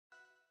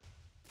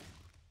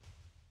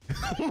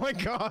Oh my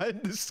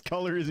god, this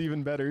color is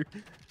even better.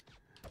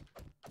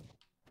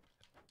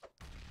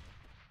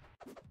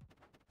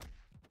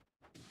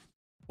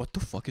 What the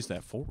fuck is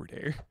that forward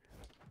air?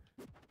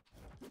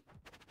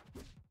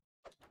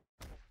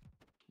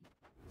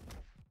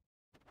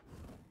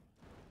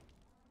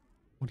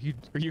 What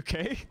are you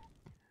okay?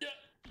 Yeah,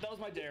 that was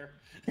my dare.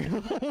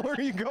 Where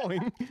are you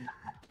going?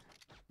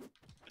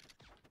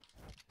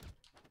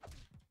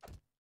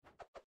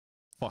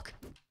 Fuck.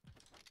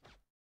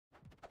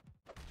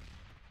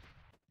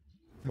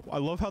 I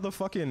love how the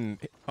fucking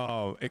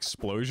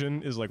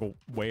explosion is like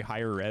way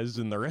higher res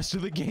than the rest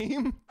of the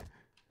game.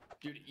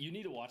 Dude, you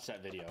need to watch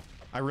that video.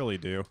 I really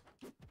do.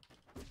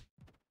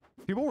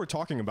 People were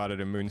talking about it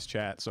in Moon's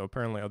chat, so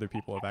apparently other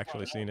people have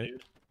actually seen it.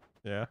 Dude.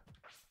 Yeah.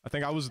 I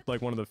think I was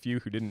like one of the few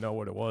who didn't know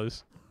what it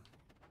was.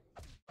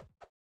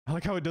 I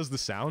like how it does the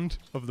sound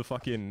of the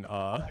fucking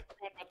I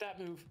forgot about that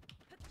move.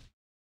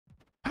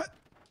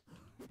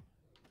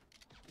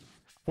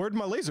 Where'd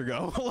my laser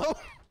go? Hello?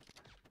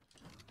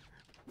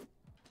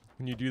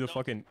 When you do the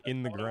fucking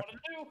in the ground.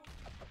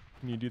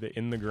 Can you do the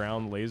in the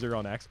ground laser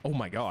on X? Oh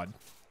my god.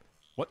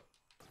 What?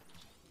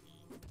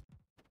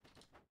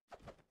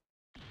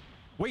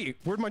 Wait,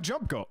 where'd my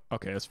jump go?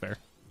 Okay, that's fair.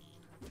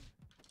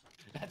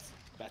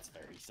 That's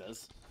fair, he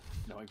says.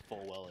 Knowing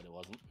full well that it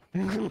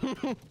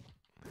wasn't.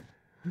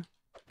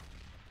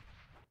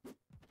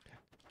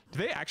 Do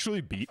they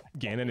actually beat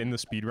Ganon in the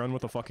speedrun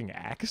with a fucking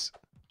axe?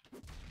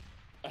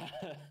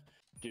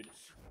 Dude,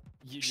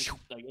 you just,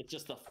 like, it's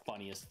just the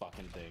funniest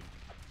fucking thing.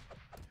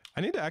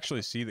 I need to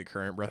actually see the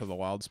current Breath of the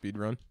Wild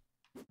speedrun.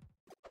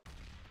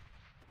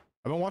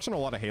 I've been watching a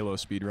lot of Halo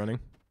speedrunning.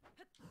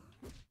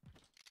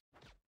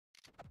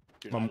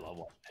 Dude, I love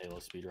watching Halo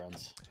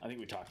speedruns. I think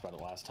we talked about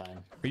it last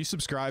time. Are you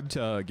subscribed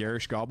to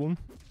Garish Goblin?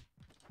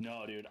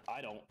 No, dude,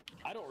 I don't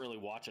really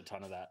watch a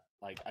ton of that.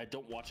 Like, I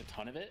don't watch a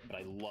ton of it, but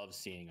I love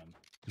seeing them.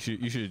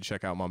 You should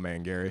check out my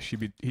man Garish.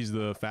 He's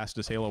the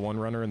fastest Halo 1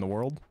 runner in the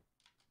world.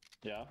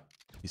 Yeah?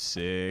 He's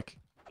sick.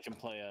 I can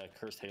play a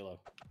Cursed Halo.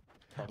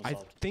 I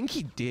think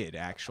he did,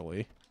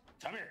 actually.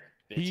 Come here,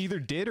 bitch. He either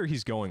did or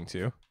he's going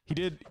to. He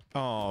did,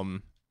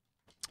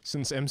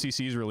 since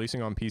MCC is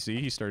releasing on PC,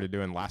 he started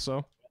doing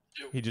Lasso.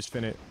 He just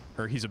finished,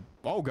 or he's a,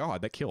 oh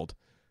god, that killed.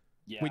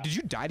 Yeah. Wait, did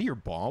you die to your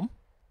bomb?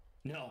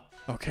 No.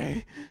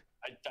 Okay.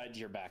 I died to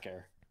your back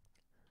air.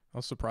 I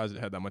was surprised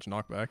it had that much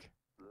knockback.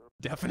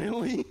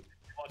 Definitely.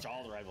 Watch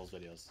all the Rivals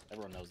videos.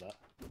 Everyone knows that.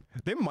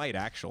 They might,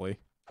 actually.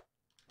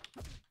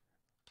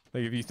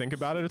 Like, if you think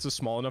about it, it's a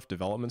small enough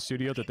development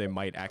studio that they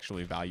might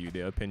actually value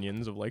the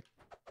opinions of, like,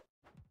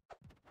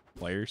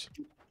 players.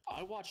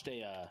 I watched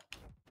a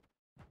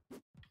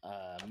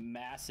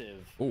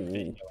massive Ooh.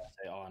 video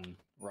essay on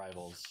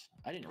Rivals.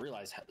 I didn't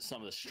realize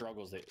some of the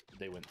struggles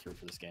they went through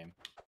for this game.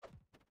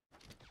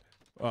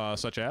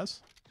 Such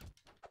as?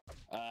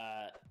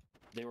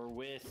 They were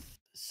with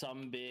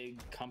some big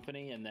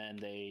company, and then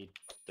the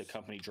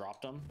company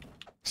dropped them.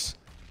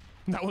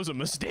 That was a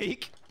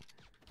mistake.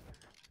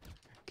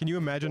 Can you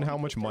imagine how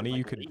much money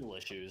you could? Legal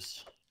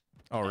issues.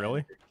 Oh,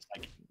 really?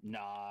 Like,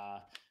 nah,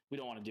 we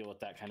don't want to deal with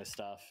that kind of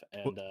stuff.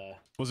 And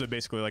was it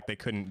basically like they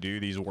couldn't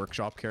do these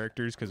workshop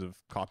characters because of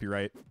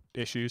copyright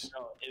issues?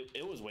 no,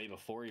 it was way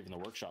before even the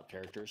workshop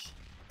characters.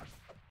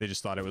 They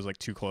just thought it was like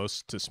too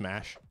close to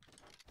Smash.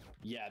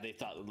 Yeah, they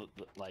thought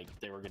like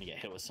they were gonna get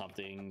hit with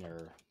something,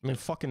 or I mean,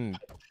 fucking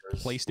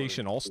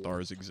PlayStation All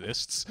Stars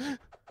exists.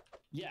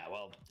 Yeah,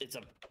 well, it's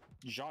a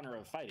genre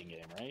of fighting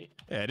game, right?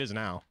 Yeah, it is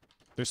now.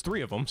 There's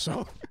 3 of them,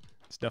 so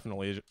it's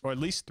definitely, or at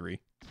least 3.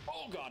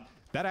 Oh god,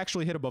 That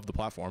actually hit above the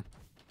platform.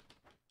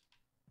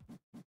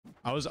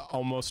 I was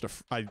almost,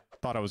 I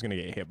thought I was gonna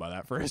get hit by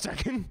that for a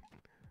second.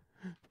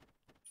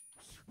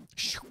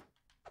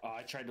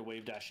 I tried to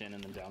wave dash in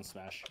and then down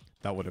smash.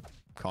 That would have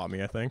caught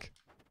me, I think.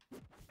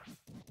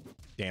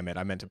 Damn it,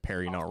 I meant to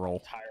parry, not roll.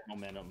 Entire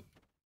momentum.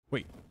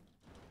 Wait.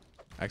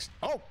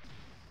 Oh!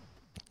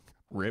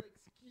 Rip.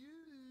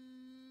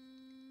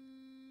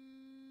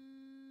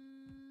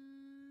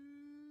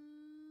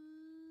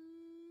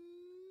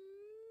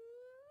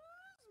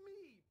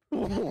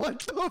 What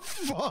the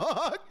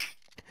fuck?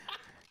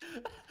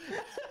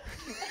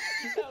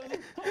 That was a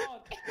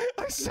talk.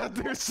 I sat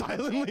there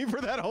silently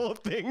for that whole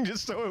thing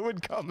just so it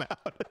would come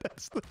out.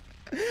 That's the...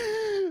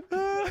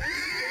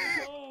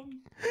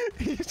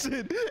 He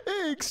said,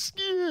 "Excuse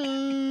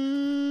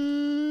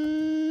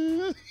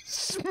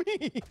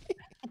me,"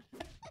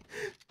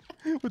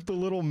 with the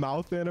little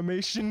mouth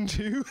animation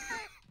too.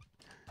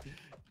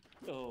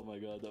 Oh my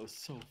god, that was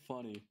so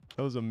funny.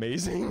 That was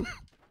amazing.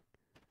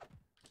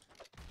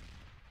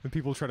 And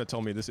people try to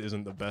tell me this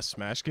isn't the best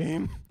Smash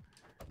game.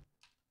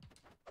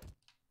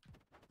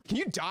 Can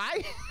you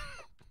die?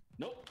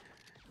 Nope.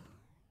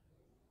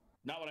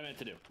 Not what I meant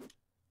to do.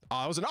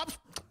 That was an op.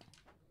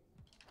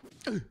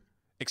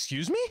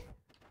 Excuse me?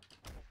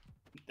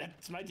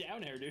 That's my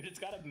down air, dude. It's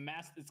got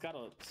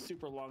a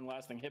super long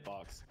lasting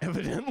hitbox.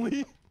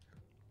 Evidently.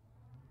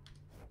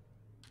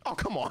 Oh,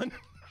 come on.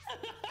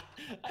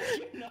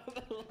 I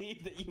cannot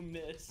believe that you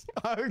missed.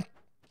 I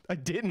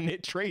didn't.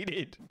 It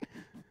traded.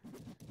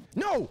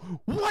 No!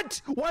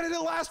 What? Why did it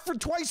last for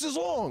twice as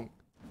long?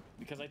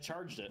 Because I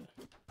charged it.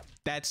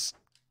 That's...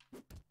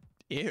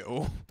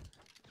 Ew.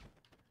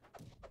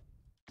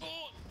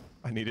 Oh,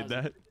 I needed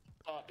that.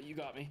 You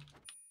got me.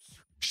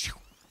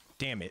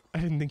 Damn it. I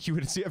didn't think you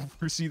would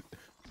ever see...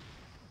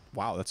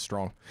 Wow, that's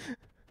strong.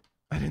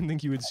 I didn't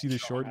think you would see the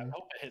short. I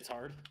hope it hits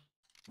hard.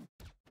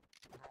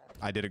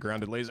 I did a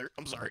grounded laser.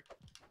 I'm sorry.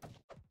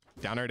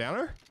 Downer,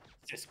 downer?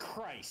 Jesus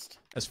Christ.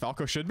 As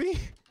Falco should be?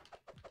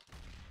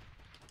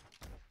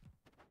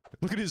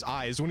 Look at his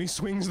eyes when he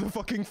swings the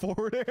fucking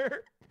forward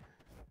air.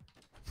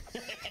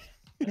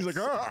 He's like,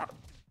 ah!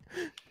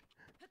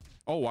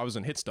 Oh, I was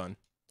in hit stun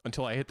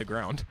until I hit the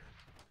ground.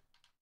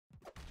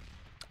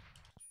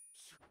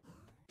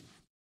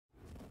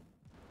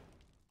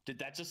 Did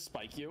that just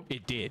spike you?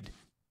 It did.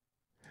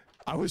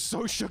 I was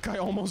so shook I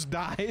almost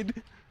died.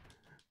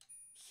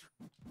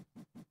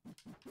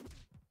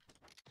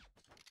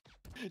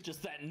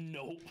 Just that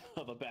nope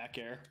of a back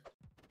air.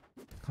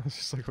 I was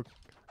just like, okay.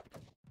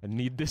 I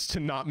need this to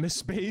not miss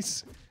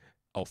space.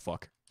 Oh,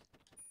 fuck.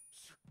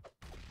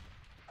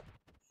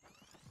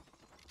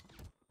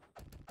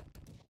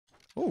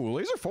 Oh,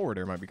 laser forward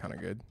air might be kind of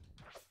good.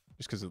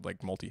 Just because of,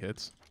 like,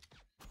 multi-hits.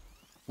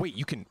 Wait,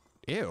 you can...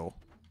 Ew.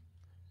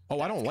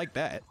 Oh, I don't like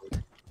that.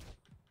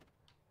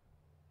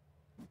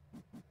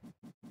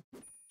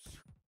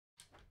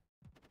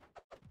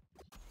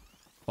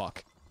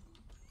 Fuck.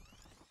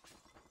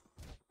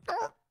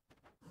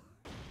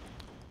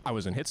 I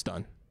was in hit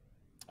stun.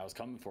 I was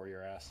coming for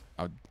your ass.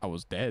 I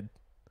was dead.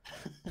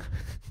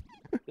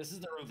 This is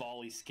the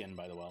Rivali skin,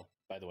 by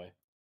the way.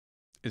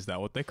 Is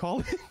that what they call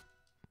it?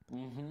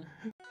 Mm-hmm.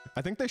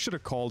 I think they should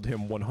have called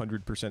him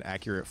 100%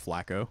 accurate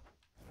Flacco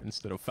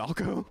instead of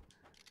Falco.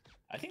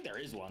 I think there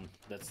is one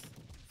that's...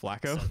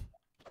 Flacco?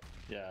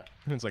 Yeah.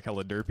 And it's like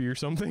hella derpy or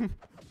something.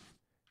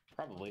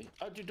 Probably.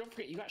 Oh, dude, don't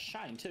forget, you got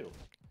Shine, too.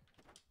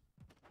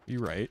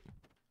 You're right.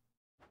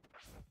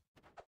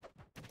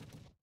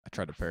 I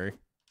tried to parry.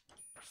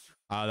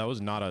 That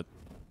was not a...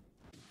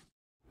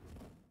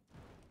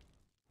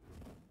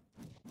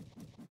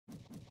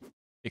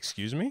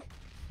 Excuse me?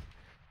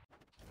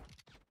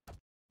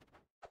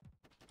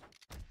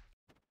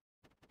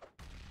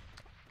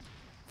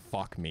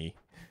 Fuck me.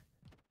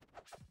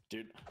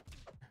 Dude,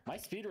 my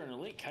speedrunner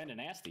link kinda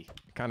nasty.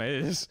 Kinda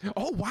is.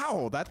 Oh,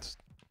 wow, that's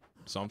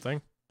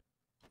something.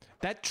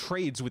 That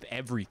trades with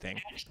everything.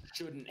 That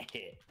shouldn't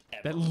hit,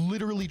 ever. That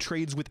literally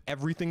trades with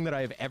everything that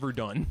I have ever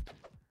done.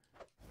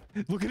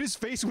 Look at his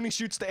face when he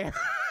shoots the air.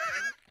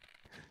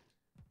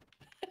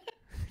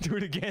 Do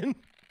it again.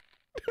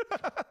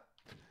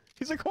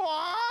 He's like,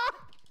 wah!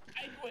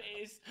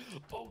 Sideways.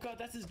 Oh god,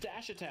 that's his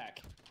dash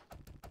attack.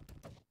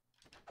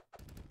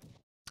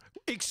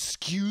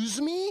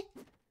 Excuse me?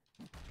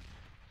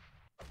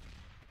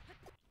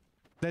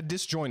 That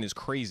disjoint is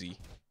crazy.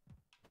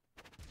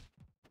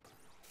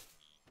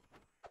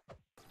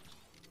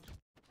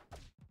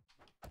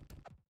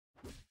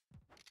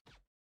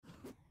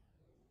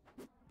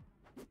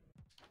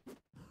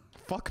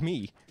 Fuck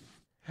me.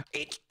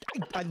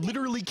 I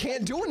literally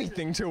can't do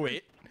anything to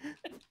it.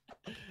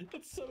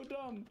 That's so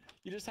dumb.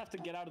 You just have to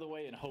get out of the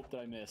way and hope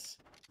that I miss.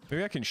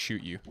 Maybe I can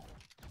shoot you.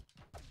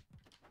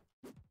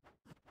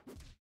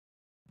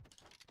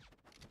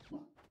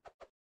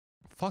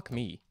 Fuck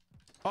me.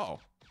 Oh.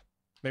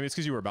 Maybe it's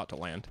because you were about to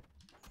land.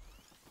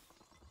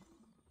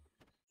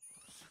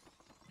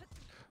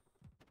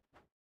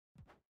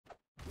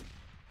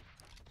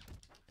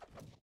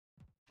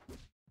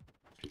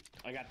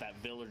 I got that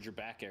villager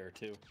back air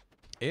too.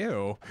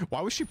 Ew.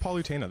 Why was she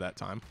Palutena that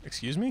time?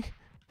 Excuse me?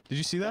 Did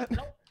you see that?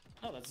 No,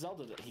 that's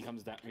Zelda that he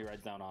comes down, he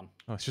rides down on.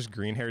 Oh, it's just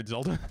green-haired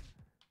Zelda?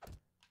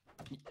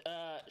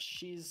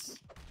 She's...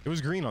 It was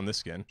green on this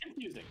skin.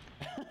 confusing.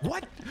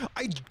 What?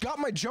 I got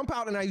my jump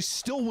out and I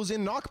still was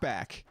in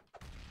knockback.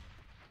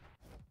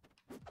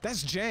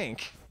 That's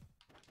jank.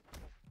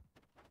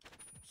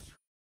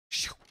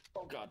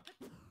 Oh god.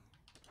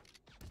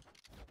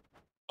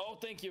 Oh,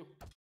 thank you.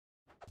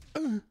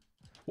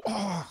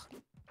 Oh.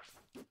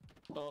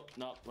 Oh,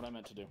 not what I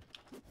meant to do.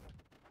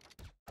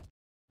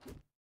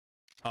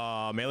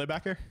 Melee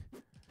backer?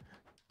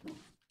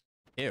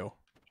 Ew.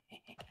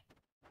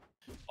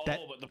 Oh, That-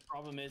 but the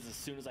problem is, as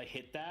soon as I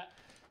hit that,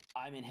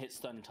 I'm in hit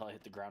stun until I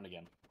hit the ground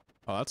again.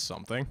 Oh, that's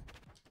something.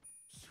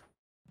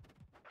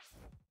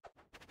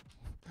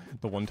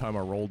 The one time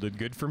a roll did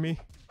good for me.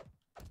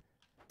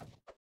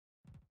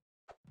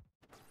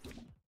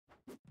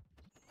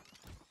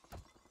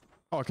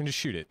 Oh, I can just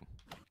shoot it.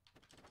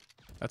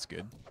 That's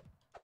good.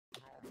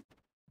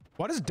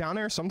 Why does down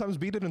air sometimes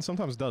beat it and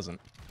sometimes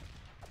doesn't?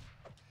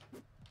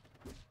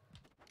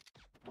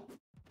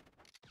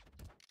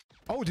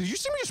 Oh, did you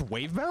see me just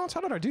wave bounce?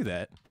 How did I do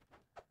that?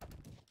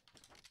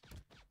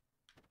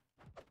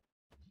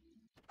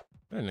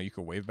 I didn't know you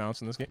could wave bounce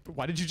in this game.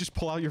 Why did you just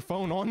pull out your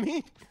phone on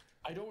me?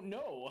 I don't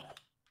know.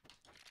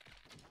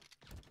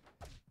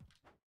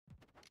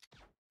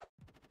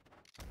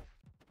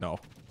 No.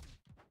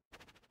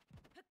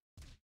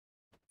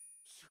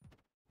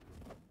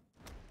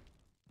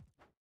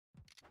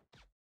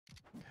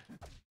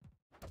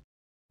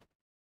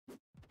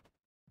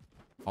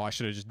 Oh, I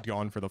should have just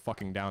gone for the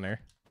fucking down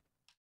air.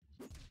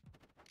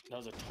 That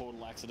was a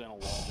total accidental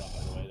wall jump,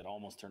 by the way, that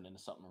almost turned into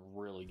something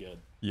really good.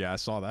 Yeah, I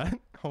saw that.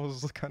 I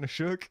was kind of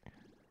shook.